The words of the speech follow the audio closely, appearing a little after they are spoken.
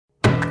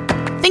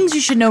Things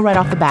you should know right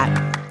off the bat.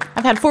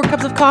 I've had 4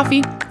 cups of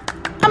coffee.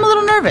 I'm a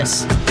little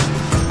nervous.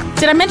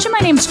 Did I mention my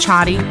name's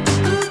Chadi?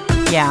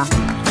 Yeah.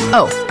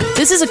 Oh,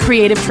 this is a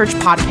Creative Church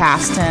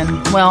podcast,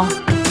 and, well,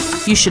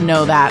 you should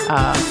know that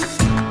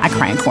I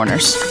cry in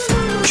corners.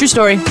 True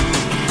story.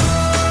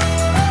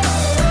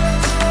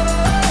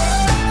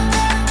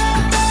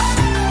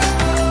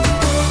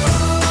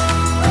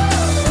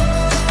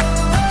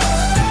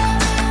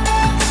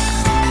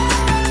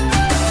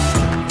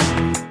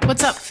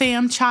 What's up,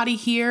 fam? Chadi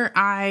here.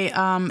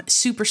 I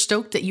super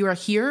stoked that you are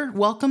here.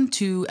 Welcome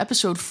to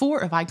episode 4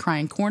 of I Cry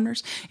in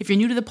Corners. If you're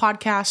new to the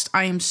podcast,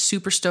 I am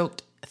super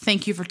stoked.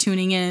 Thank you for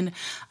tuning in.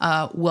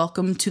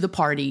 Welcome to the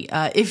party.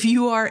 If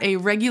you are a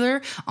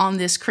regular on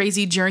this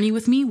crazy journey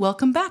with me,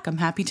 welcome back. I'm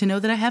happy to know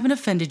that I haven't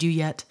offended you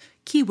yet.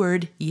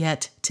 Keyword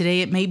yet.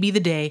 Today it may be the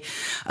day.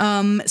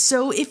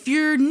 So if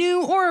you're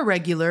new or a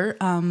regular,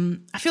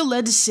 I feel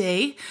led to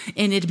say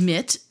and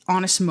admit,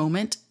 honest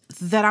moment,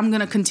 that I'm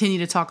going to continue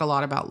to talk a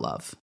lot about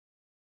love.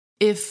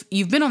 If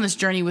you've been on this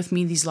journey with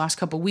me these last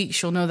couple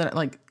weeks, you'll know that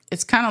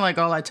it's kind of like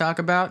all I talk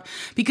about,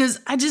 because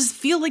I just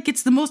feel like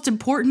it's the most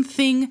important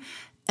thing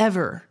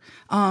ever.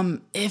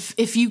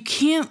 If you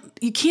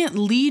can't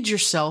lead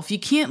yourself, you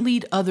can't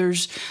lead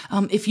others,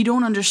 if you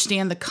don't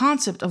understand the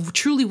concept of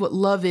truly what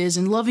love is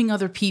and loving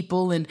other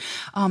people. And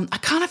I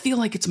kind of feel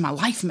like it's my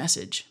life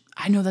message.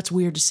 I know that's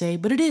weird to say,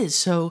 but it is.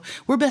 So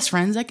we're best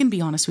friends. I can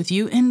be honest with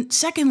you. And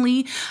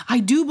secondly, I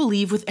do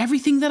believe with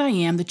everything that I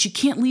am that you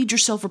can't lead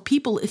yourself or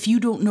people if you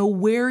don't know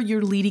where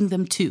you're leading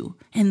them to.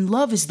 And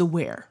love is the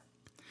where.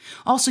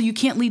 Also, you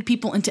can't lead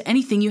people into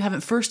anything you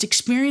haven't first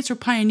experienced or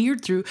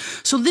pioneered through.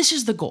 So this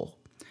is the goal: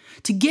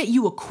 to get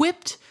you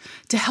equipped,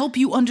 to help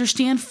you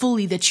understand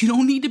fully that you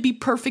don't need to be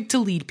perfect to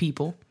lead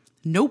people.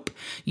 Nope.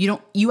 You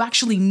don't. You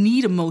actually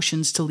need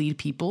emotions to lead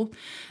people.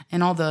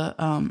 And all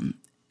the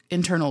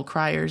internal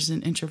criers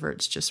and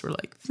introverts just were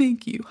like,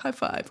 thank you, high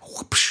five.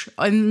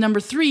 And number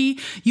 3,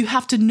 you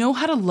have to know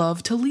how to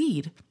love to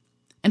lead.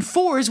 And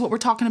 4 is what we're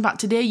talking about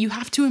today. You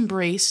have to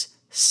embrace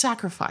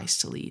sacrifice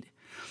to lead.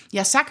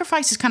 Yeah,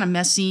 sacrifice is kind of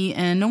messy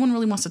and no one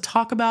really wants to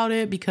talk about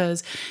it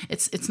because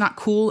it's not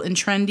cool and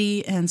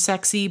trendy and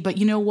sexy. But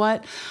you know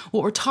what?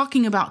 What we're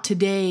talking about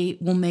today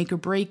will make or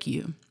break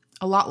you.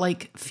 A lot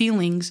like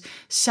feelings,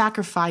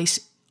 sacrifice,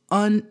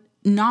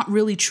 not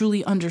really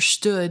truly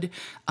understood,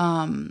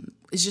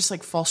 is just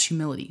like false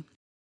humility.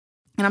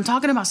 And I'm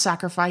talking about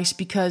sacrifice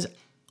because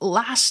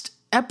last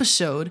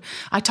episode,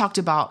 I talked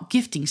about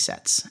gifting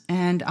sets.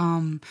 And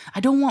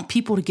I don't want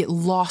people to get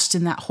lost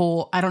in that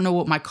whole, I don't know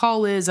what my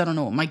call is, I don't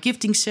know what my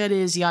gifting set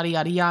is, yada,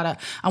 yada, yada.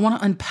 I want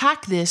to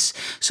unpack this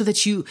so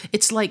that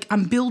it's like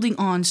I'm building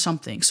on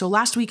something. So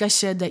last week I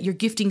said that your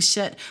gifting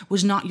set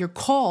was not your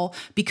call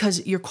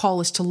because your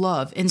call is to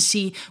love. And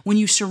see, when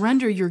you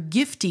surrender your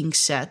gifting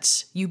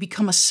sets, you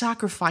become a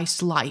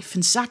sacrificed life,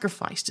 and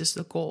sacrificed is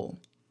the goal.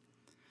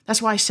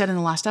 That's why I said in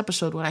the last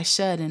episode what I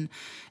said, and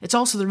it's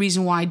also the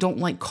reason why I don't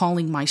like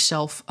calling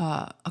myself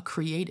a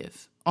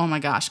creative. Oh my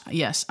gosh,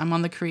 yes, I'm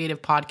on the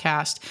Creative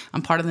Podcast.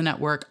 I'm part of the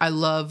network. I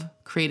love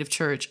Creative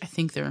Church. I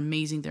think they're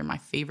amazing. They're my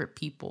favorite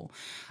people.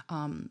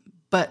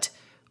 But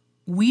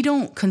we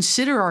don't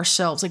consider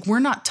ourselves, like we're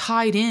not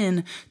tied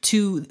in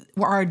to,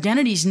 our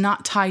identity's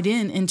not tied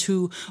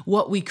into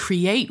what we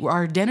create.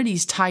 Our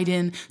identity's tied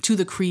in to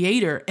the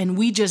Creator, and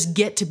we just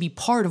get to be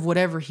part of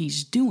whatever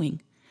He's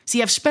doing.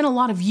 See, I've spent a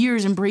lot of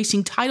years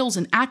embracing titles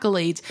and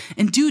accolades,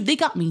 and dude, they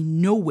got me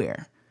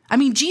nowhere. I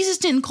mean, Jesus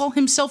didn't call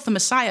himself the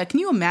Messiah. Can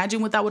you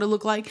imagine what that would have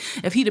looked like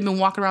if he'd have been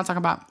walking around talking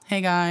about, hey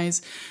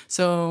guys,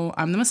 so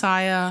I'm the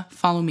Messiah,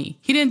 follow me.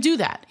 He didn't do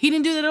that. He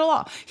didn't do that at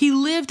all. He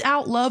lived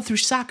out love through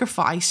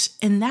sacrifice,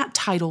 and that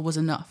title was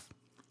enough.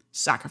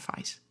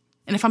 Sacrifice.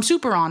 And if I'm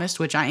super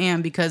honest, which I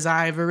am because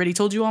I've already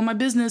told you all my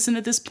business, and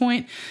at this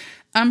point,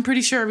 I'm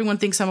pretty sure everyone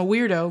thinks I'm a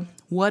weirdo.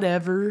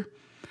 Whatever.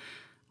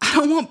 I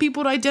don't want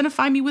people to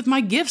identify me with my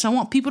gifts. I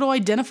want people to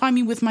identify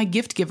me with my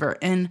gift giver.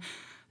 And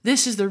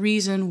this is the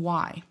reason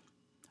why.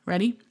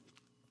 Ready?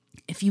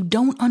 If you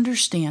don't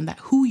understand that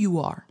who you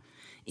are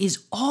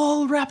is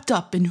all wrapped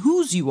up in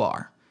whose you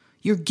are,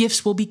 your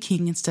gifts will be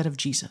king instead of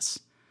Jesus.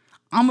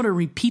 I'm going to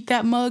repeat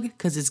that mug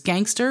because it's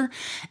gangster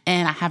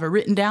and I have it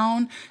written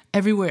down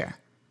everywhere.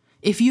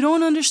 If you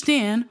don't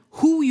understand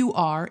who you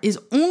are is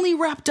only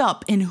wrapped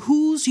up in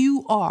whose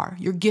you are,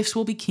 your gifts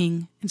will be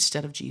king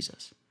instead of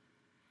Jesus.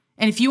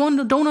 And if you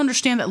don't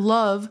understand that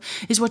love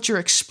is what you're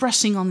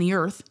expressing on the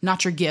earth,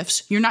 not your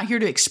gifts, you're not here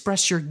to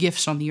express your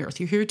gifts on the earth.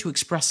 You're here to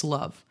express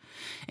love.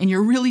 And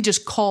you're really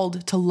just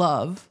called to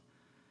love.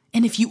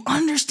 And if you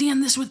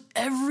understand this with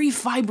every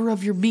fiber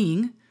of your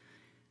being,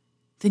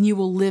 then you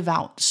will live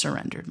out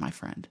surrendered, my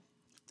friend.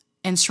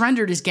 And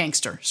surrendered is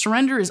gangster.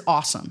 Surrender is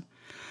awesome.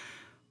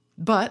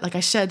 But like I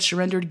said,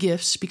 surrendered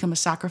gifts become a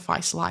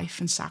sacrificed life,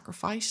 and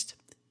sacrificed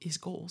is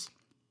goals.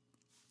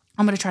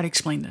 I'm going to try to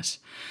explain this.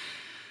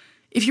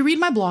 If you read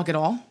my blog at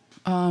all,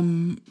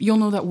 you'll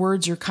know that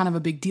words are kind of a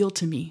big deal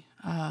to me.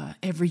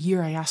 Every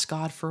year I ask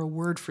God for a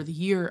word for the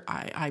year.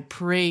 I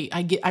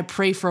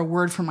pray for a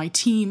word for my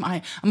team.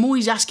 I'm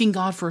always asking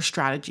God for a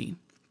strategy.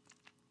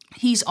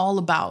 He's all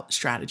about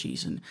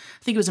strategies. And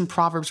I think it was in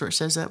Proverbs where it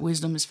says that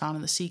wisdom is found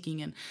in the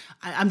seeking. And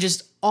I'm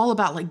just all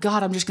about like,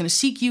 God, I'm just going to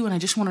seek you. And I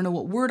just want to know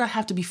what word I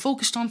have to be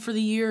focused on for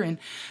the year. And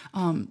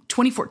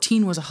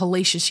 2014 was a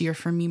hellacious year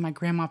for me. My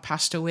grandma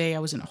passed away. I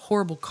was in a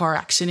horrible car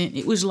accident.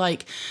 It was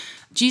like,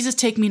 Jesus,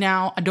 take me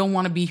now. I don't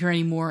want to be here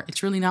anymore.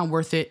 It's really not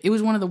worth it. It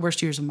was one of the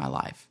worst years of my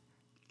life.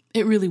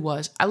 It really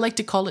was. I like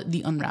to call it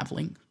the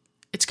unraveling.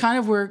 It's kind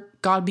of where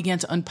God began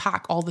to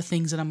unpack all the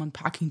things that I'm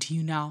unpacking to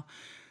you now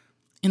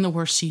in the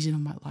worst season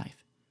of my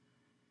life.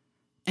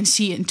 And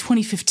see, in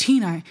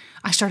 2015,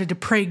 I started to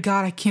pray,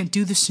 God, I can't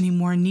do this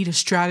anymore. I need a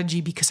strategy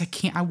because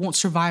I won't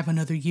survive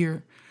another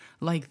year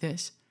like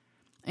this.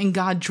 And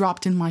God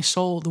dropped in my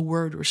soul the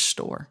word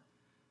restore.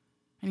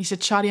 And he said,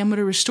 Chadi, I'm going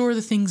to restore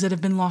the things that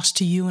have been lost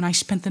to you. And I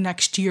spent the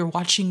next year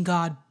watching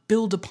God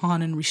build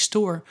upon and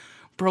restore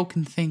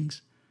broken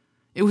things.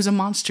 It was a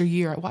monster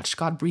year. I watched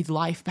God breathe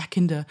life back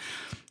into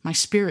my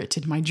spirit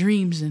and my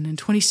dreams. And in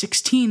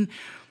 2016,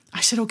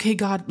 I said, okay,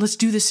 God, let's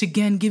do this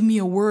again. Give me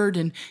a word.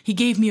 And he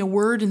gave me a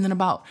word. And then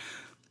about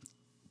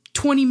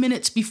 20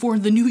 minutes before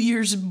the New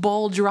Year's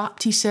ball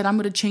dropped, he said, I'm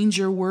going to change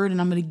your word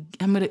and I'm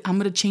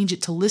going to change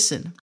it to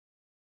listen.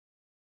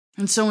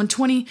 And so in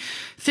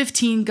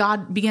 2015,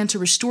 God began to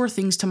restore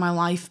things to my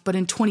life. But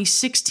in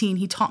 2016,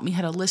 he taught me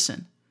how to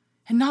listen.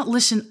 And not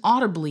listen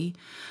audibly,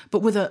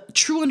 but with a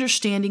true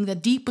understanding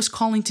that deep was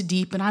calling to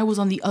deep and I was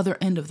on the other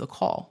end of the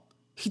call.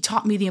 He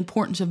taught me the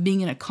importance of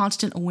being in a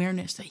constant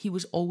awareness that he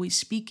was always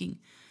speaking,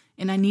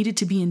 and I needed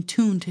to be in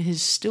tune to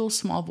his still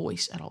small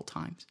voice at all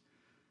times.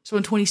 So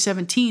in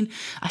 2017,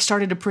 I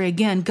started to pray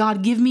again,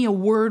 God, give me a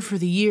word for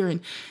the year,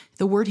 and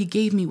the word he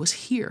gave me was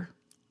here.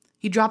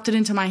 He dropped it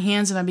into my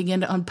hands and I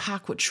began to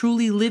unpack what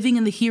truly living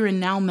in the here and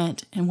now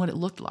meant and what it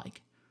looked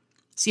like.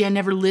 See, I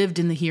never lived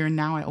in the here and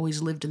now. I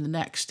always lived in the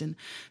next. And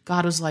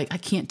God was like, I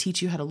can't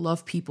teach you how to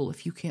love people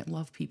if you can't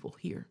love people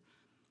here.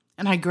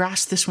 And I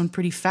grasped this one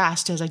pretty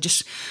fast as I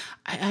just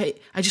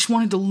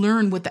wanted to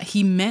learn what that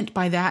he meant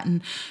by that.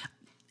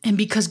 And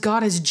because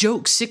God has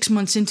joked 6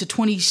 months into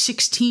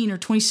 2016 or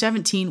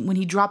 2017, when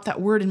he dropped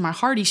that word in my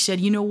heart, he said,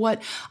 you know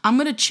what? I'm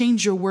going to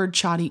change your word,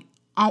 Chadi.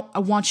 I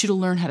want you to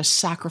learn how to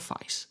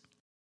sacrifice.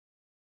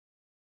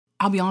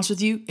 I'll be honest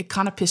with you, it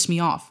kind of pissed me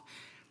off.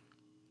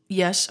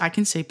 Yes, I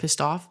can say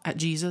pissed off at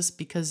Jesus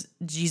because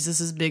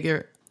Jesus is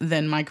bigger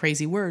than my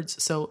crazy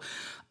words. So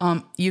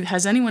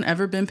has anyone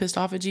ever been pissed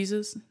off at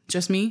Jesus?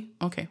 Just me?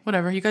 Okay,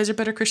 whatever. You guys are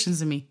better Christians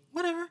than me.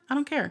 Whatever. I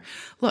don't care.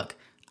 Look,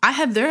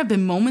 there have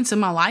been moments in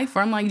my life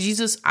where I'm like,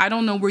 Jesus, I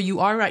don't know where you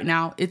are right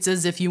now. It's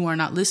as if you are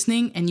not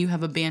listening and you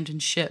have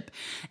abandoned ship.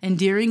 And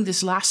during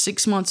this last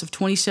 6 months of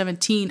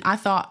 2017, I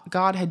thought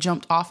God had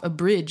jumped off a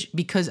bridge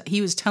because he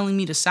was telling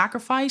me to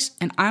sacrifice.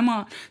 And I'm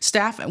on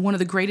staff at one of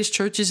the greatest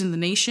churches in the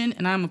nation.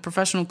 And I'm a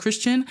professional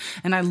Christian.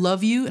 And I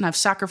love you. And I've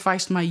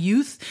sacrificed my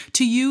youth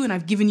to you. And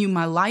I've given you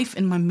my life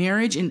and my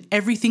marriage and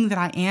everything that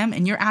I am.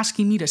 And you're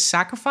asking me to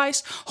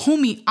sacrifice?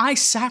 Homie, I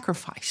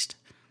sacrificed.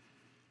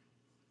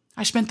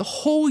 I spent the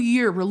whole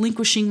year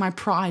relinquishing my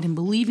pride and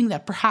believing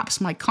that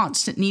perhaps my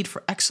constant need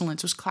for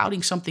excellence was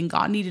clouding something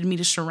God needed me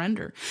to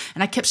surrender.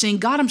 And I kept saying,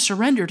 God, I'm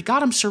surrendered.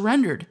 God, I'm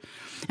surrendered.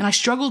 And I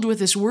struggled with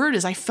this word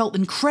as I felt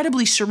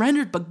incredibly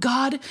surrendered. But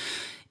God,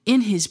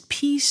 in his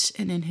peace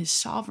and in his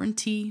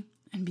sovereignty,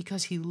 and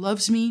because he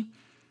loves me,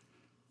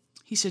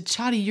 he said,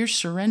 Chadi, you're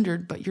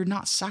surrendered, but you're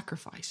not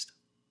sacrificed.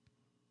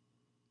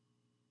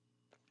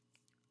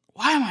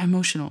 Why am I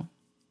emotional?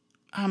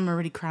 I'm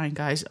already crying,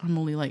 guys. I'm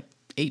only like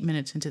 8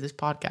 minutes into this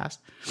podcast.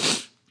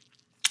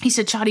 He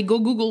said, Chadi, go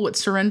Google what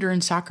surrender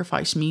and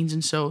sacrifice means.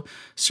 And so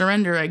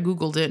surrender, I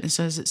Googled it. And it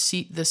says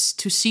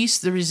to cease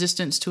the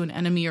resistance to an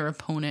enemy or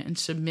opponent and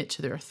submit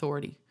to their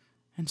authority.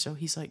 And so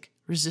he's like,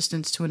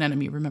 resistance to an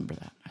enemy. Remember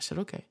that. I said,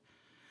 okay.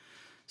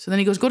 So then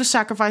he goes, go to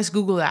sacrifice,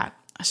 Google that.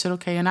 I said,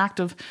 okay, an act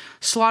of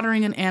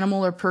slaughtering an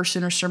animal or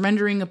person or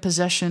surrendering a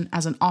possession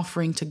as an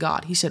offering to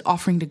God. He said,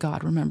 offering to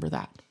God. Remember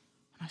that.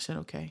 I said,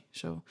 okay.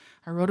 So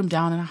I wrote him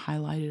down and I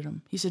highlighted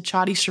him. He said,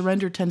 Chadi,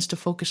 surrender tends to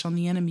focus on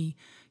the enemy,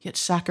 yet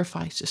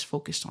sacrifice is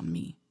focused on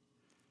me.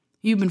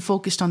 You've been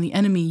focused on the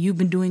enemy. You've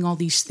been doing all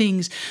these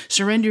things,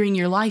 surrendering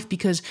your life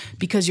because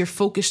you're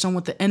focused on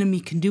what the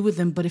enemy can do with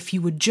them. But if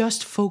you would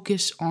just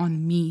focus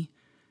on me,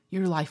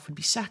 your life would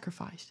be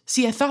sacrificed.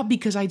 See, I thought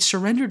because I'd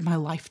surrendered my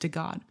life to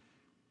God,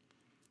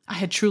 I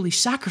had truly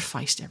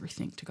sacrificed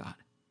everything to God.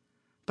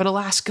 But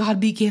alas, God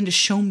began to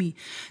show me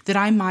that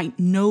I might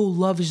know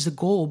love is the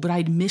goal, but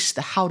I'd missed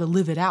the how to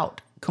live it out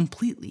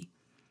completely.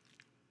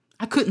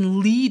 I couldn't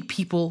lead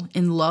people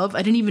in love.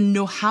 I didn't even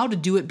know how to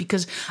do it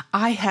because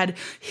I had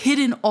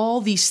hidden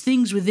all these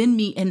things within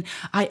me and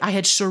I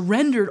had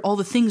surrendered all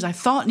the things I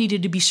thought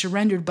needed to be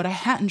surrendered, but I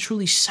hadn't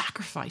truly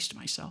sacrificed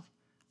myself.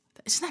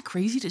 Isn't that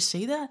crazy to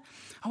say that?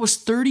 I was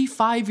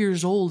 35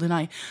 years old and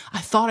I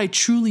thought I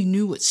truly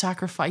knew what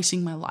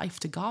sacrificing my life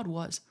to God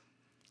was.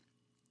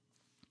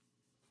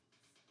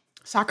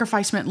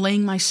 Sacrifice meant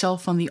laying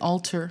myself on the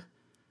altar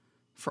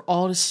for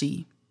all to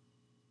see.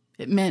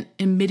 It meant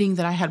admitting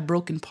that I had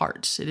broken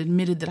parts. It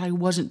admitted that I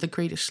wasn't the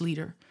greatest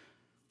leader,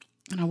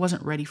 and I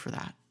wasn't ready for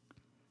that.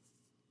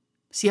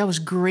 See, I was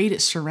great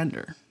at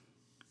surrender.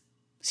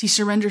 See,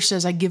 surrender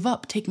says, I give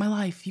up, take my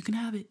life, you can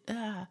have it.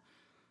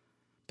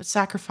 But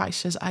sacrifice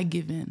says, I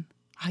give in.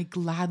 I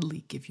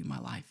gladly give you my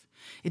life.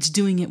 It's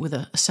doing it with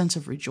a sense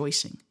of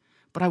rejoicing.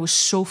 But I was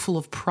so full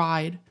of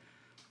pride.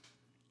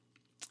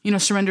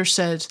 Surrender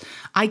says,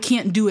 I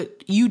can't do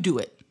it, you do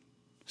it.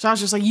 So I was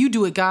just like, you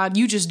do it, God,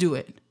 you just do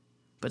it.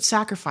 But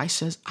sacrifice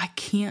says, I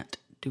can't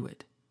do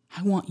it.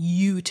 I want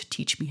you to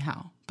teach me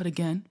how. But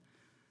again,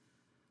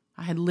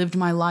 I had lived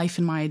my life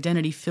and my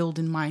identity filled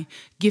in my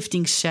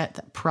gifting set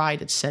that pride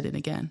had set in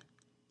again.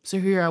 So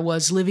here I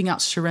was living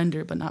out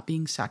surrender, but not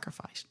being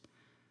sacrificed.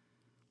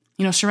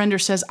 Surrender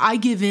says, I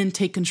give in,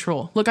 take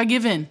control. Look, I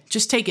give in.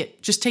 Just take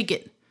it. Just take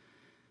it.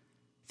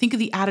 Think of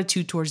the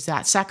attitude towards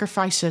that.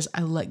 Sacrifice says,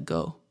 I let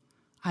go.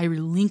 I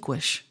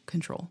relinquish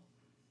control.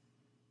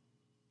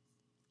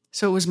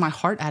 So it was my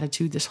heart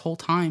attitude this whole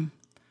time.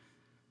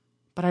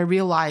 But I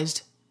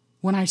realized,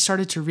 when I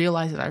started to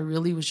realize that I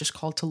really was just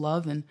called to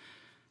love, and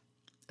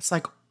it's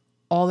like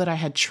all that I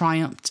had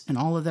triumphed and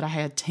all of that I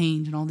had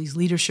attained and all these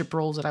leadership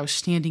roles that I was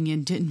standing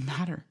in didn't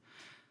matter.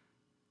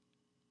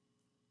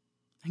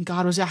 And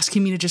God was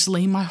asking me to just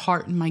lay my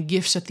heart and my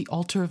gifts at the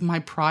altar of my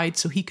pride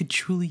so he could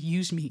truly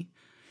use me.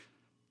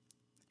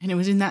 And it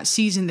was in that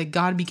season that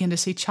God began to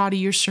say,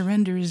 Chadi, your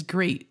surrender is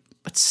great,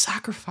 but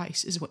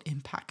sacrifice is what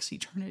impacts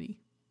eternity.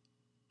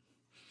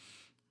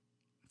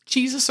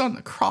 Jesus on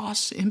the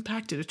cross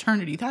impacted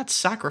eternity. That's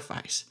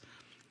sacrifice.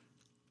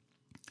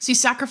 See,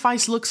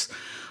 sacrifice looks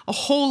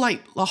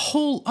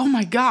oh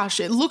my gosh,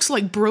 it looks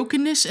like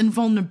brokenness and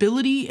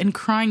vulnerability and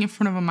crying in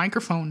front of a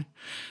microphone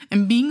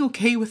and being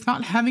okay with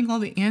not having all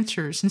the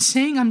answers and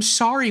saying I'm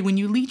sorry when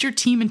you lead your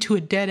team into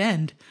a dead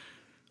end.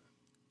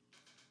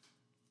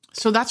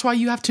 So that's why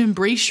you have to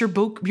embrace your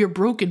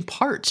broken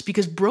parts,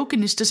 because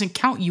brokenness doesn't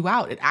count you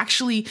out.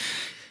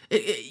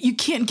 You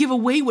can't give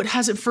away what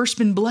hasn't first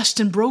been blessed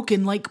and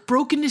broken. Like,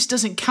 brokenness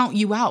doesn't count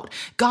you out.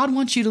 God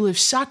wants you to live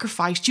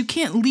sacrificed. You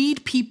can't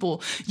lead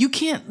people. You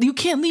can't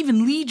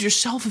even lead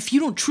yourself if you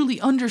don't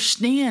truly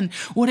understand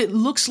what it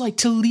looks like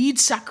to lead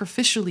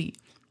sacrificially.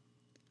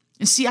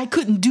 And see, I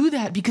couldn't do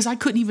that because I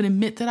couldn't even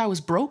admit that I was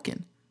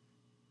broken.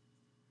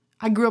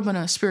 I grew up in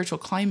a spiritual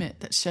climate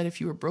that said if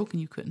you were broken,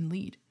 you couldn't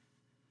lead.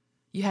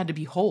 You had to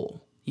be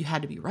whole. You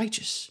had to be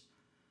righteous.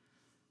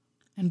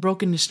 And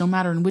brokenness, no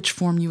matter in which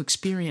form you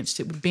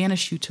experienced, it would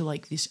banish you to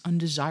like these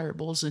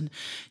undesirables, and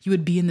you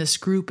would be in this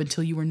group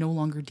until you were no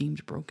longer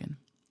deemed broken.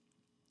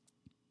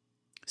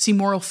 See,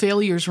 moral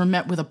failures were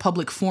met with a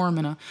public forum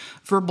and a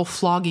verbal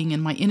flogging,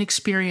 and my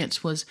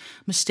inexperience was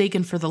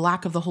mistaken for the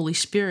lack of the Holy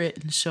Spirit,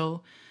 and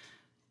so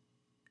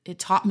it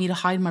taught me to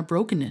hide my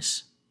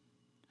brokenness.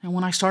 And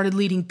when I started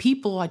leading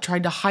people, I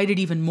tried to hide it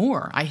even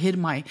more. I hid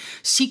my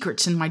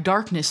secrets and my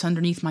darkness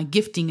underneath my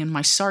gifting and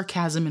my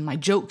sarcasm and my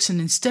jokes. And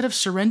instead of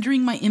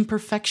surrendering my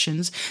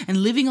imperfections and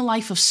living a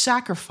life of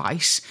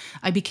sacrifice,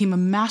 I became a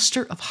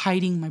master of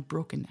hiding my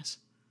brokenness.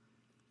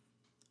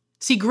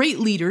 See, great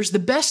leaders, the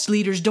best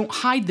leaders, don't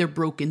hide their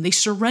broken. They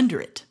surrender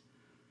it.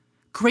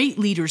 Great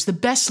leaders, the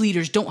best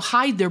leaders, don't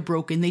hide their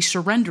broken, they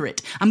surrender it.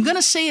 I'm going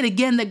to say it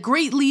again, that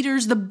great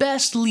leaders, the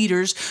best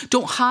leaders,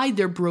 don't hide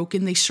their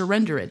broken, they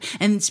surrender it.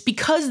 And it's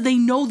because they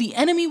know the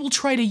enemy will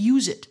try to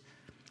use it.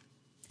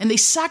 And they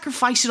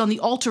sacrifice it on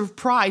the altar of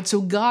pride so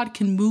God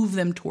can move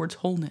them towards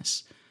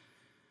wholeness.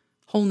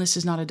 Wholeness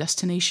is not a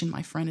destination,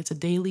 my friend, it's a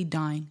daily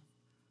dying.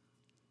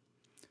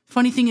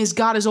 Funny thing is,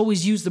 God has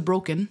always used the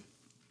broken,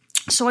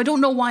 so I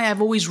don't know why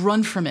I've always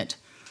run from it.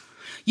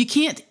 You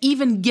can't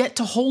even get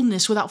to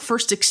wholeness without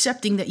first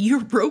accepting that you're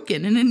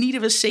broken and in need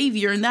of a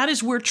savior. And that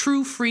is where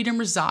true freedom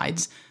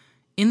resides,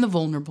 in the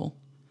vulnerable,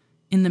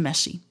 in the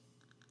messy.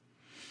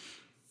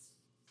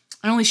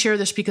 I only share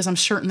this because I'm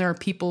certain there are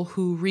people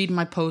who read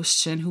my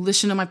posts and who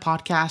listen to my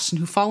podcasts and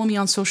who follow me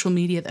on social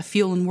media that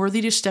feel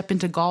unworthy to step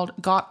into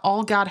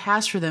all God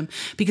has for them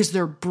because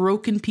they're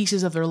broken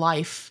pieces of their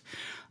life.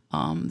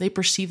 They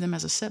perceive them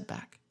as a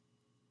setback.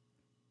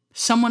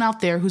 Someone out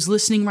there who's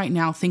listening right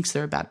now thinks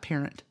they're a bad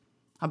parent,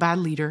 a bad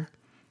leader,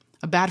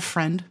 a bad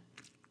friend,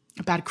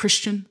 a bad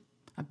Christian,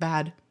 a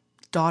bad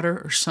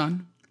daughter or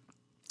son.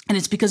 And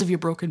it's because of your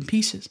broken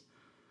pieces.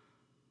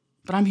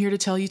 But I'm here to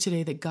tell you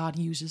today that God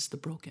uses the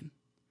broken.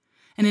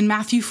 And in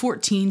Matthew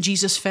 14,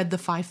 Jesus fed the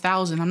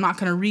 5,000. I'm not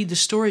going to read the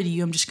story to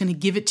you. I'm just going to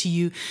give it to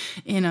you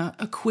in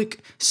a quick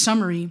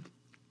summary.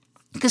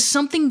 Because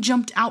something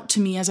jumped out to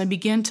me as I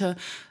began to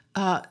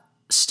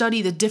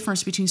study the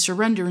difference between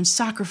surrender and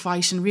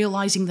sacrifice, and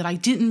realizing that I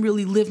didn't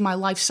really live my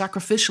life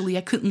sacrificially.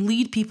 I couldn't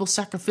lead people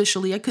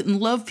sacrificially. I couldn't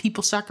love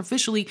people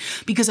sacrificially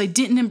because I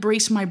didn't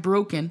embrace my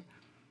broken.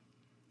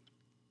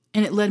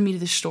 And it led me to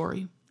this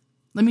story.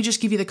 Let me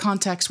just give you the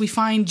context. We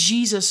find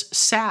Jesus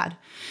sad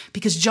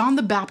because John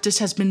the Baptist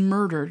has been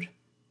murdered.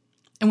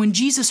 And when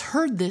Jesus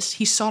heard this,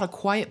 he sought a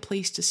quiet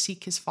place to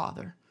seek his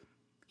Father.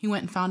 He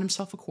went and found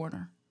himself a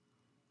corner.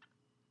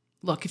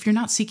 Look, if you're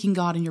not seeking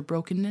God in your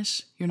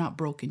brokenness, you're not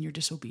broken, you're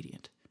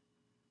disobedient.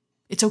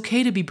 It's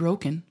okay to be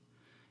broken,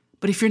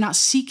 but if you're not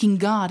seeking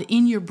God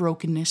in your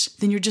brokenness,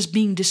 then you're just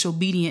being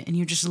disobedient and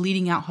you're just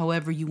leading out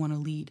however you want to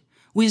lead,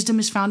 Wisdom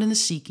is found in the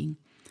seeking,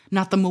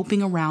 not the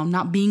moping around,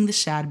 not being the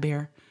sad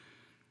bear.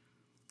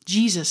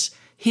 Jesus,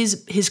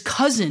 his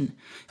cousin,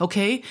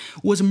 okay,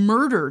 was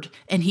murdered,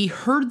 and he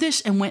heard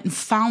this and went and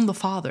found the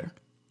Father.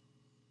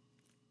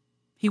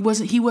 I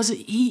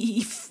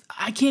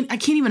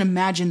can't even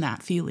imagine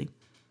that feeling.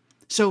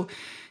 So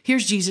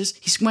here's Jesus.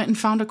 He went and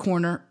found a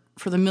corner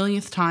for the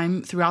millionth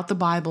time throughout the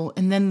Bible,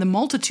 and then the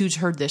multitudes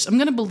heard this. I'm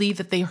going to believe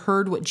that they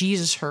heard what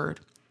Jesus heard.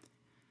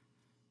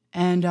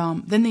 And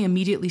then they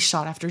immediately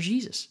sought after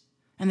Jesus.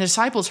 And the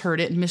disciples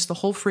heard it and missed the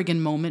whole friggin'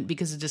 moment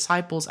because the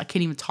disciples, I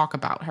can't even talk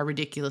about how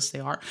ridiculous they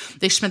are.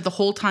 They spent the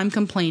whole time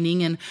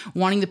complaining and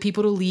wanting the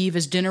people to leave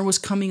as dinner was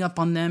coming up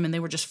on them, and they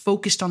were just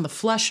focused on the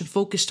flesh and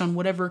focused on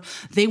whatever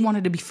they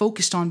wanted to be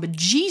focused on. But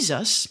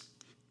Jesus,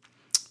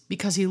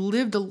 because he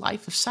lived a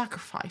life of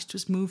sacrifice,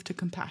 was moved to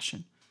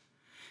compassion.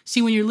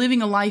 See, when you're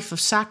living a life of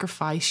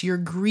sacrifice, your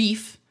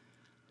grief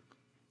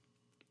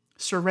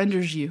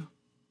surrenders you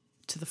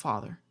to the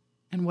Father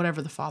and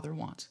whatever the Father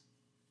wants.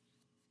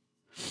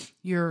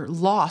 Your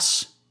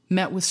loss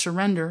met with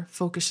surrender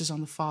focuses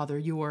on the Father.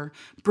 Your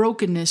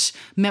brokenness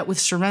met with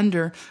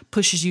surrender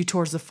pushes you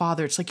towards the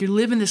Father. It's like you're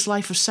living this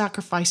life of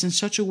sacrifice in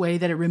such a way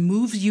that it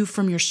removes you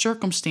from your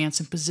circumstance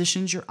and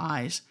positions your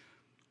eyes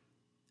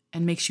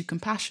and makes you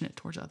compassionate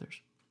towards others.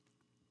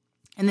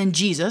 And then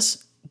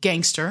Jesus,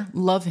 gangster,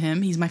 love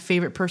him. He's my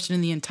favorite person in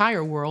the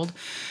entire world.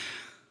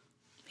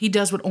 He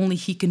does what only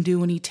he can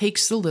do, and he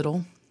takes the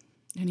little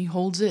and he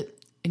holds it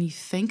and he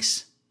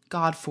thanks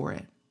God for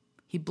it.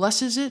 He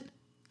blesses it,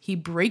 he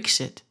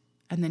breaks it,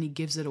 and then he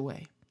gives it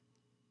away.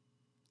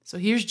 So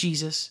here's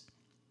Jesus.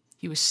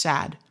 He was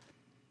sad.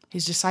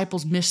 His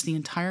disciples missed the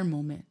entire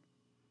moment.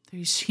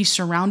 He's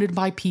surrounded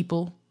by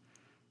people,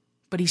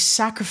 but he's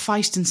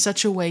sacrificed in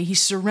such a way,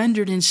 he's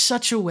surrendered in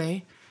such a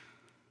way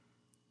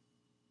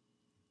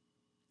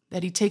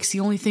that he takes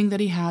the only thing that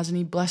he has and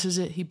he blesses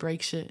it, he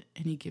breaks it,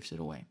 and he gives it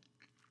away.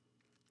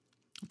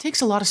 It takes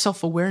a lot of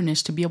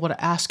self-awareness to be able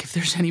to ask if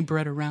there's any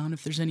bread around,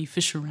 if there's any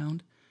fish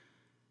around,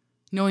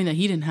 knowing that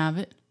he didn't have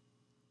it.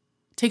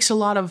 It takes a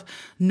lot of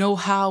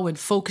know-how and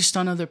focused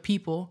on other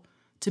people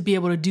to be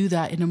able to do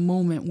that in a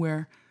moment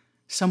where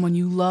someone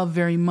you love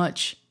very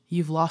much,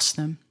 you've lost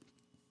them.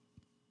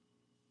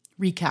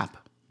 Recap.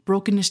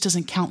 Brokenness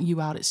doesn't count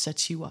you out, it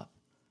sets you up.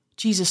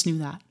 Jesus knew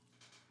that.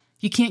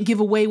 You can't give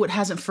away what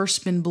hasn't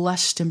first been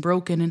blessed and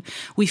broken. And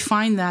we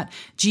find that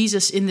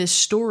Jesus in this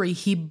story,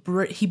 he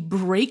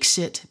breaks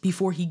it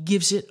before he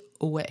gives it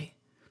away.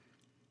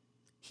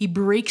 He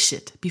breaks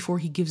it before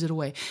he gives it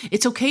away.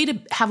 It's okay to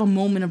have a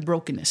moment of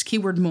brokenness,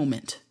 keyword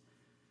moment.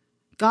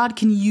 God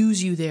can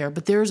use you there,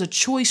 but there is a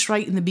choice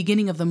right in the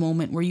beginning of the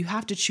moment where you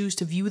have to choose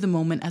to view the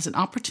moment as an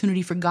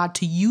opportunity for God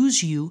to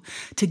use you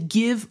to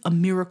give a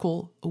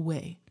miracle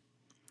away.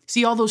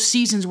 See, all those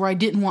seasons where I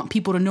didn't want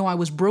people to know I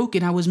was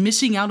broken, I was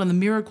missing out on the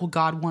miracle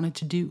God wanted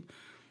to do.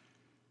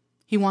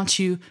 He wants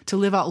you to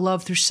live out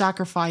love through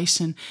sacrifice,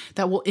 and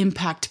that will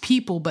impact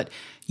people, but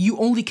you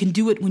only can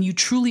do it when you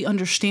truly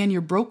understand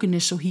your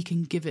brokenness so he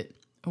can give it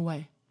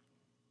away.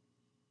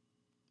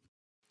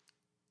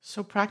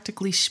 So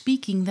practically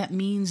speaking, that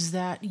means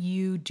that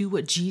you do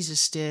what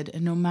Jesus did,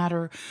 and no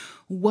matter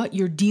what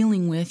you're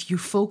dealing with, you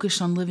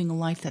focus on living a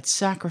life that's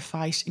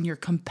sacrificed, and you're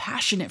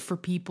compassionate for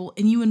people,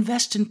 and you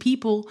invest in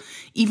people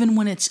even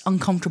when it's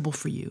uncomfortable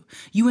for you.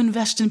 You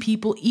invest in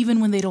people even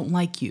when they don't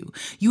like you.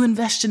 You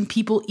invest in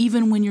people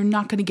even when you're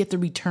not going to get the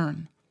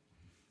return.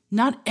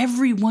 Not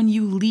everyone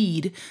you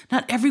lead,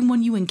 not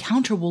everyone you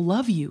encounter will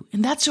love you,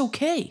 and that's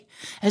okay.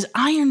 As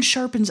iron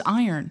sharpens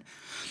iron.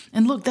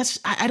 And look,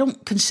 I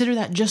don't consider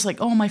that just like,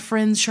 oh, my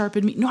friends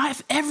sharpen me. No,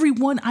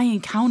 everyone I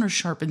encounter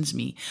sharpens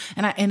me.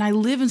 And I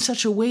live in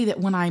such a way that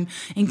when I'm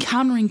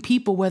encountering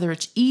people, whether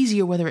it's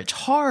easy or whether it's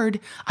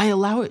hard, I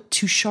allow it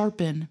to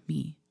sharpen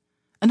me.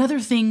 Another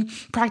thing,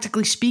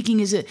 practically speaking,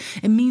 is it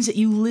means that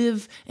you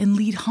live and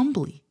lead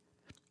humbly.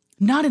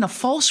 Not in a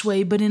false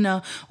way, but in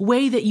a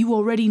way that you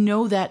already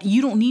know that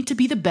you don't need to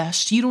be the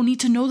best. You don't need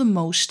to know the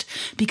most,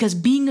 because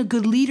being a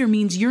good leader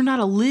means you're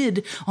not a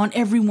lid on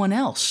everyone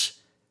else.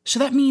 So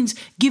that means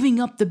giving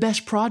up the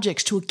best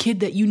projects to a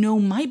kid that you know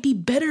might be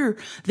better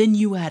than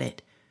you at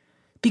it.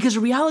 Because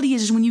the reality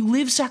is when you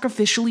live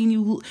sacrificially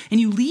and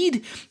you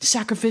lead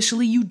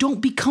sacrificially, you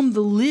don't become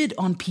the lid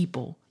on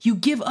people. You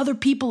give other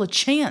people a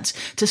chance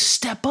to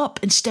step up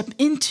and step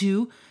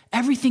into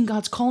everything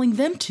God's calling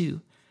them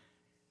to.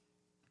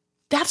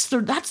 That's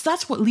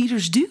what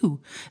leaders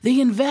do.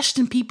 They invest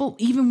in people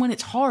even when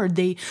it's hard.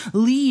 They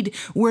lead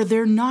where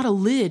they're not a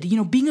lid. You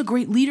know, being a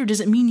great leader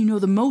doesn't mean you know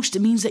the most.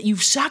 It means that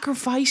you've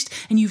sacrificed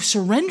and you've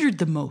surrendered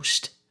the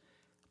most.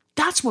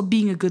 That's what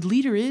being a good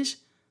leader is.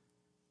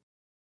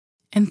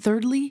 And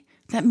thirdly,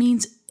 that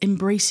means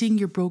embracing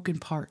your broken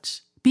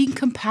parts. Being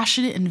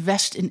compassionate,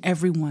 invest in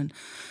everyone.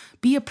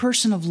 Be a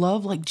person of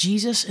love like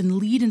Jesus and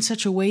lead in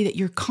such a way that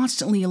you're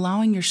constantly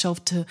allowing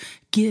yourself to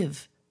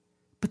give.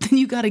 But then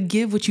you got to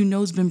give what you know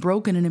has been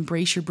broken and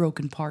embrace your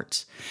broken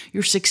parts.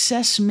 Your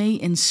success may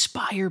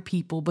inspire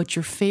people, but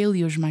your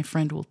failures, my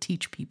friend, will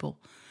teach people.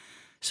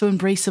 So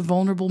embrace the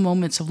vulnerable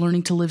moments of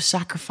learning to live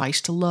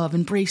sacrifice, to love.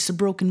 Embrace the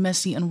broken,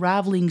 messy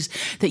unravelings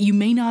that you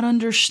may not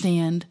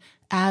understand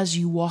as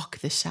you walk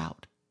this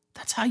out.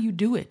 That's how you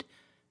do it.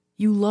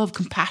 You love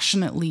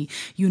compassionately.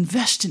 You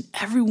invest in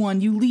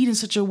everyone. You lead in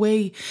such a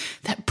way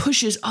that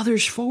pushes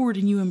others forward,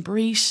 and you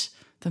embrace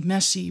the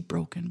messy,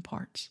 broken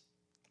parts.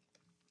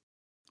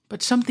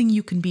 But something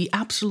you can be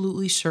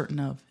absolutely certain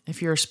of, if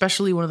you're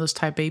especially one of those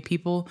type A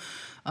people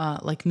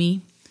like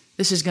me,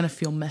 this is going to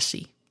feel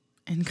messy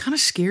and kind of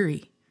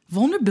scary.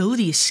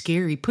 Vulnerability is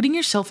scary. Putting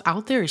yourself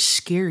out there is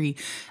scary.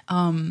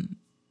 And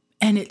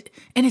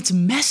it's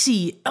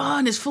messy.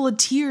 And it's full of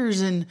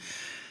tears.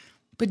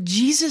 But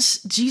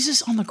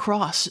Jesus on the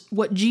cross,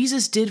 what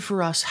Jesus did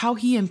for us, how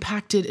he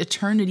impacted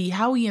eternity,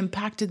 how he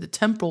impacted the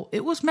temple,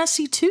 it was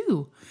messy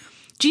too.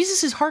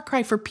 Jesus' heart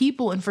cry for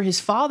people and for his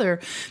Father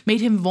made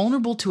him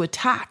vulnerable to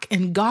attack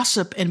and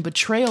gossip and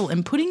betrayal.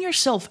 And putting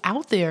yourself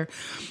out there,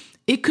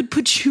 it could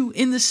put you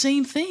in the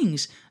same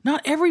things.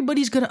 Not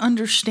everybody's going to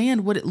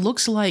understand what it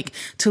looks like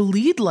to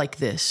lead like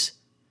this.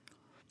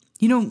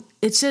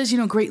 It says,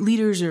 great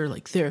leaders are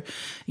like they're,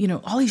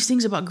 all these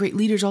things about great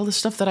leaders, all this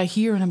stuff that I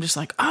hear, and I'm just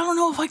like, I don't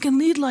know if I can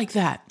lead like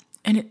that.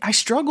 And I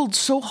struggled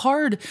so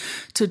hard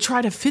to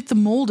try to fit the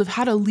mold of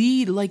how to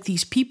lead like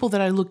these people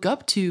that I look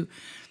up to.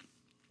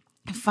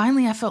 And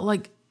finally, I felt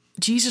like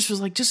Jesus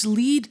was like, just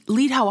lead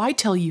how I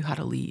tell you how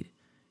to lead.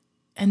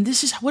 And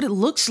this is what it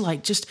looks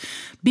like, just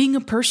being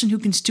a person who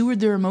can steward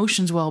their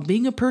emotions well,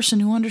 being a person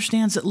who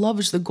understands that love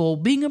is the goal,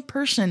 being a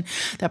person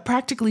that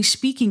practically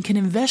speaking can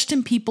invest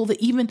in people that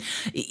even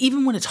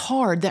when it's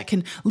hard, that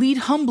can lead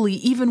humbly,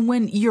 even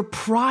when your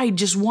pride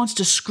just wants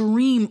to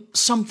scream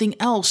something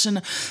else, and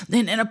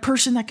a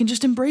person that can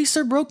just embrace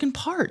their broken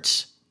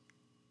parts.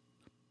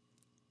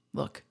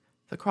 Look,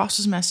 the cross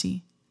is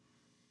messy.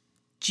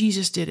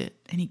 Jesus did it,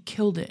 and he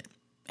killed it.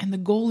 And the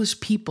goal is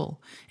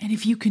people. And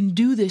if you can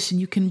do this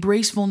and you can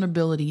embrace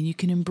vulnerability and you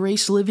can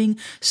embrace living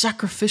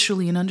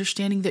sacrificially and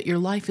understanding that your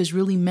life is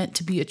really meant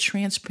to be a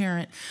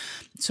transparent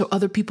so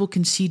other people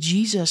can see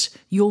Jesus,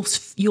 you'll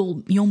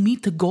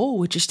meet the goal,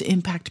 which is to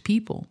impact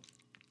people.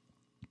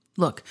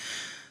 Look,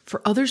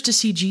 for others to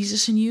see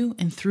Jesus in you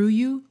and through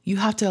you, you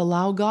have to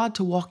allow God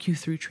to walk you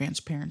through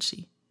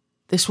transparency.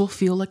 This will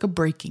feel like a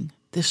breaking.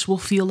 This will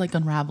feel like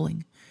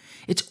unraveling.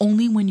 It's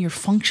only when you're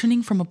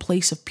functioning from a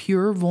place of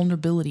pure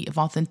vulnerability, of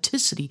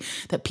authenticity,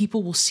 that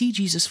people will see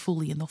Jesus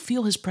fully, and they'll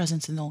feel his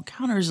presence, and they'll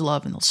encounter his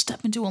love, and they'll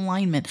step into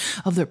alignment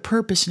of their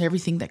purpose and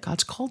everything that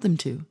God's called them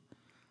to.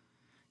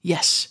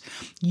 Yes,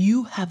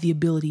 you have the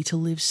ability to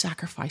live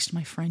sacrificed,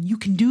 my friend. You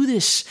can do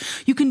this.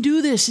 You can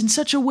do this in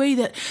such a way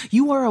that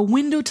you are a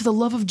window to the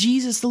love of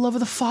Jesus, the love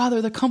of the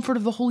Father, the comfort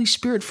of the Holy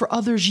Spirit for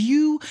others.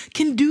 You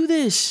can do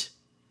this.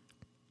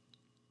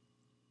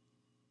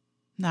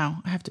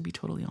 Now, I have to be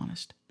totally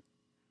honest.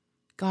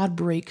 God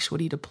breaks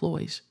what he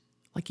deploys,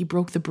 like he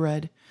broke the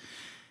bread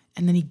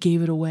and then he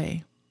gave it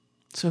away.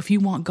 So if you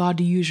want God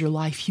to use your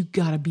life, you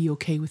gotta be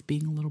okay with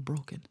being a little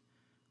broken.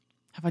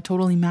 Have I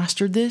totally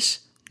mastered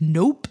this?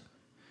 Nope.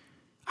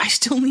 I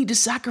still need to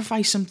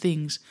sacrifice some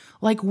things,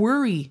 like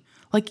worry,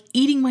 like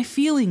eating my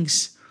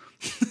feelings.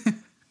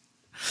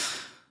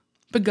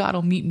 But God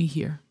will meet me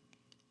here.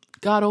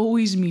 God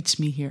always meets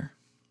me here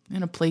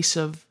in a place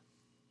of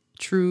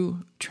true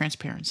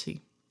transparency.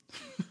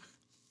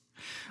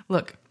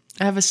 Look,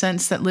 I have a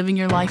sense that living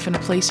your life in a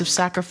place of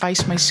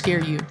sacrifice might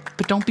scare you,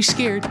 but don't be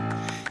scared.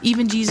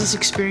 Even Jesus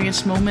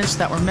experienced moments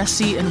that were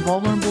messy and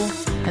vulnerable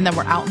and that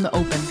were out in the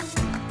open.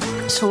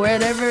 So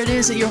whatever it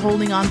is that you're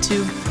holding on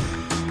to,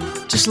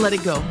 just let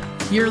it go.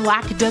 Your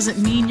lack doesn't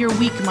mean you're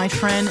weak, my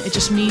friend. It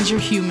just means you're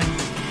human.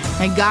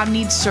 And God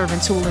needs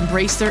servants who will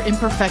embrace their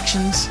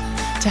imperfections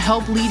to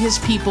help lead his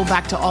people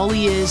back to all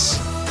he is,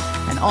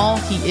 and all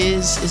he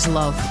is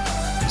love.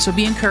 So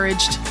be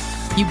encouraged.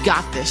 You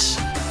got this.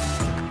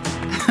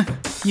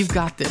 You've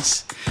got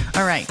this.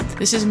 All right.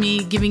 This is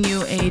me giving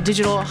you a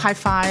digital high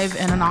five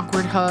and an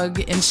awkward hug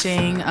and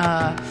saying,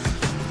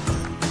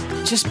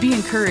 just be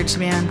encouraged,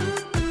 man.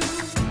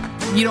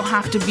 You don't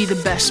have to be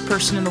the best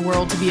person in the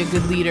world to be a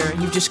good leader.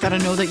 You've just got to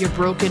know that you're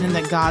broken and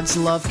that God's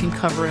love can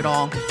cover it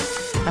all.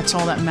 That's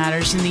all that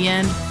matters in the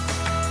end.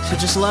 So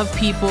just love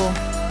people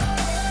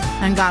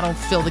and God will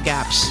fill the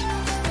gaps.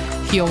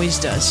 He always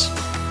does.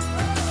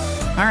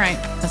 All right.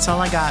 That's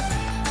all I got.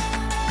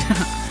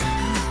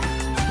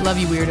 Love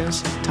you,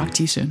 weirdos. Talk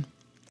to you soon.